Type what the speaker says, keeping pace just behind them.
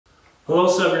Hello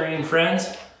submarine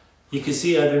friends. You can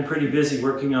see I've been pretty busy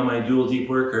working on my dual deep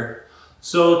worker.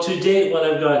 So to date what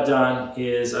I've got done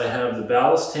is I have the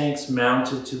ballast tanks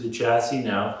mounted to the chassis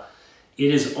now.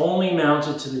 It is only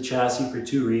mounted to the chassis for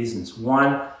two reasons.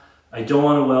 One, I don't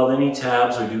want to weld any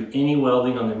tabs or do any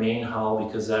welding on the main hull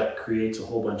because that creates a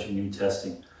whole bunch of new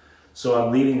testing. So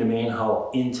I'm leaving the main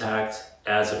hull intact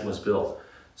as it was built.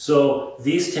 So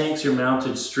these tanks are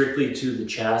mounted strictly to the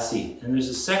chassis, and there's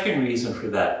a second reason for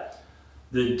that.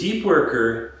 The deep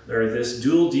worker, or this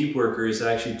dual deep worker, is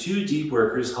actually two deep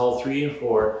workers, hull 3 and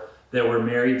 4, that were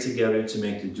married together to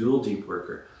make the dual deep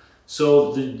worker.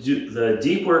 So the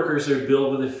deep workers are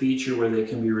built with a feature where they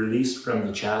can be released from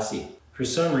the chassis. For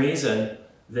some reason,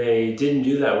 they didn't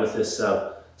do that with this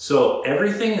sub. So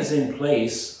everything is in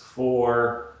place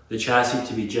for the chassis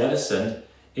to be jettisoned.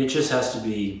 It just has to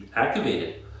be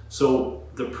activated. So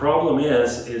the problem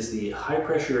is the high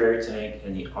pressure air tank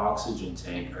and the oxygen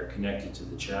tank are connected to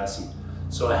the chassis.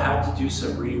 So I have to do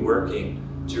some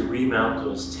reworking to remount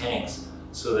those tanks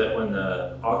so that when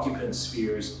the occupant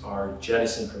spheres are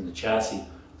jettisoned from the chassis,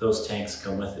 those tanks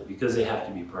come with it because they have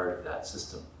to be part of that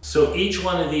system. So each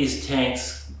one of these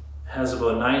tanks has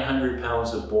about 900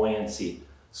 pounds of buoyancy.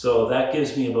 So that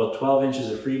gives me about 12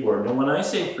 inches of freeboard. And when I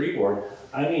say freeboard,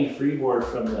 I mean freeboard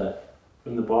from the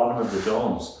bottom of the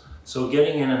domes. So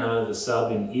getting in and out of the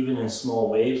sub, and even in small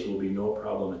waves, will be no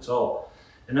problem at all.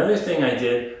 Another thing I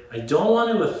did, I don't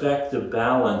want to affect the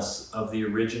balance of the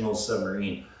original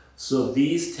submarine. So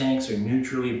these tanks are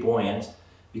neutrally buoyant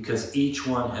because each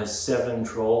one has 7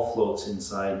 trawl floats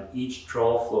inside. Each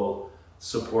trawl float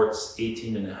supports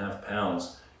 18.5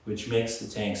 pounds, which makes the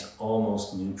tanks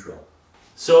almost neutral.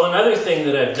 So another thing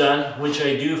that I've done, which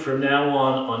I do from now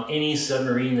on any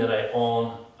submarine that I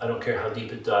own, I don't care how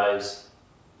deep it dives,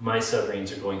 my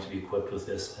submarines are going to be equipped with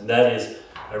this, and that is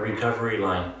a recovery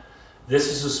line. This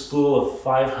is a spool of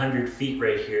 500 feet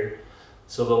right here.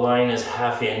 So the line is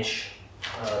 1/2 inch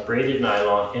braided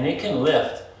nylon, and it can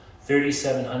lift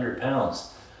 3,700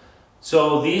 pounds.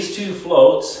 So these two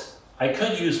floats, I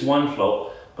could use one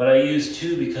float, but I use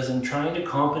two because I'm trying to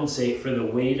compensate for the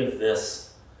weight of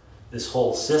this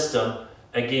whole system.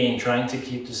 Again, trying to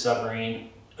keep the submarine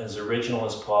as original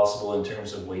as possible in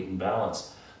terms of weight and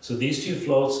balance. So these two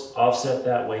floats offset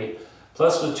that weight.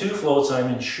 Plus with two floats,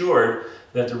 I'm ensured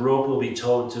that the rope will be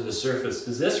towed to the surface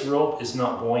because this rope is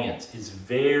not buoyant. It's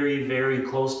very, very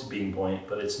close to being buoyant,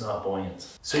 but it's not buoyant.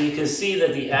 So you can see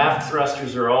that the aft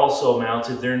thrusters are also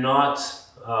mounted. They're not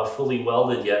fully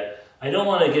welded yet. I don't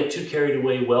want to get too carried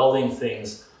away welding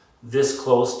things this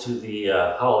close to the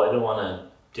hull. I don't want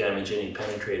to damage any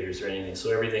penetrators or anything.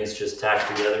 So everything's just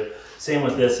tacked together. Same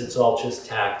with this, it's all just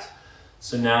tacked.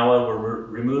 So now I will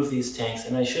remove these tanks,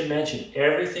 and I should mention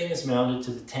everything is mounted to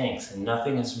the tanks and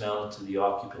nothing is mounted to the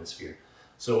occupant sphere.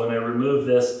 So when I remove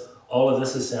this, all of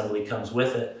this assembly comes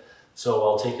with it. So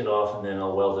I'll take it off and then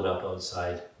I'll weld it up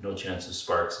outside. No chance of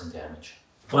sparks and damage.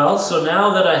 Well, so now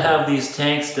that I have these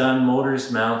tanks done, motors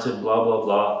mounted, blah, blah,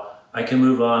 blah, I can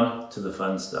move on to the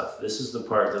fun stuff. This is the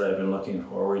part that I've been looking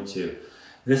forward to.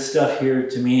 This stuff here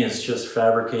to me is just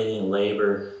fabricating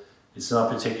labor. It's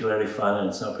not particularly fun and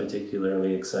it's not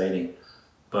particularly exciting,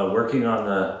 but working on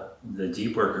the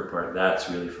deep worker part, that's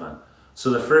really fun. So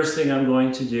the first thing I'm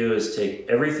going to do is take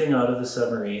everything out of the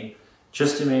submarine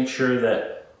just to make sure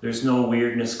that there's no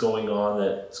weirdness going on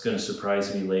that's going to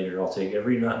surprise me later. I'll take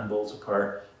every nut and bolt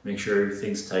apart, make sure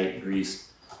everything's tight,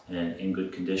 greased, and in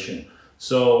good condition.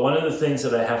 So one of the things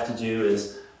that I have to do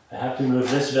is I have to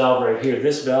move this valve right here.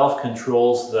 This valve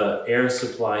controls the air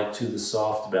supply to the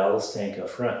soft ballast tank up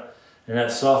front. And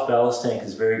that soft ballast tank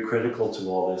is very critical to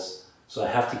all this, so I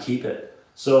have to keep it.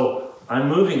 So I'm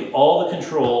moving all the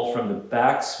control from the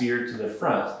back sphere to the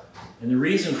front. And the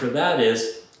reason for that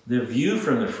is the view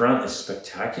from the front is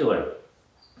spectacular.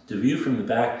 The view from the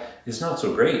back is not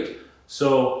so great.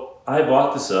 So I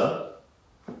bought the sub,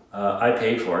 I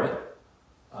paid for it,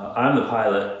 I'm the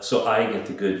pilot, so I get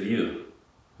the good view.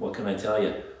 What can I tell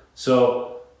you? So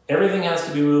everything has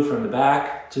to be moved from the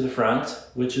back to the front,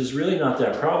 which is really not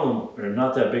that problem, or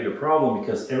not that big a problem,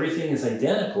 because everything is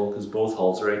identical because both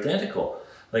hulls are identical.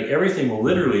 Like everything will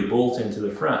literally bolt into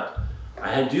the front.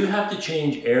 I do have to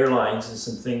change airlines and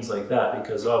some things like that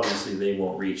because obviously they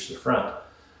won't reach the front.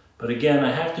 But again,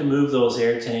 I have to move those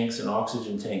air tanks and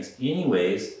oxygen tanks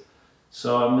anyways,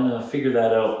 so I'm gonna figure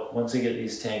that out once I get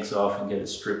these tanks off and get it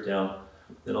stripped down.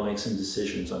 Then I'll make some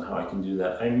decisions on how I can do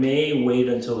that. I may wait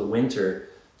until the winter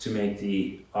to make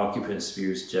the occupant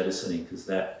spheres jettisoning because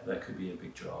that could be a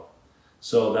big job.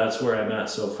 So that's where I'm at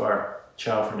so far.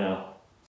 Ciao for now.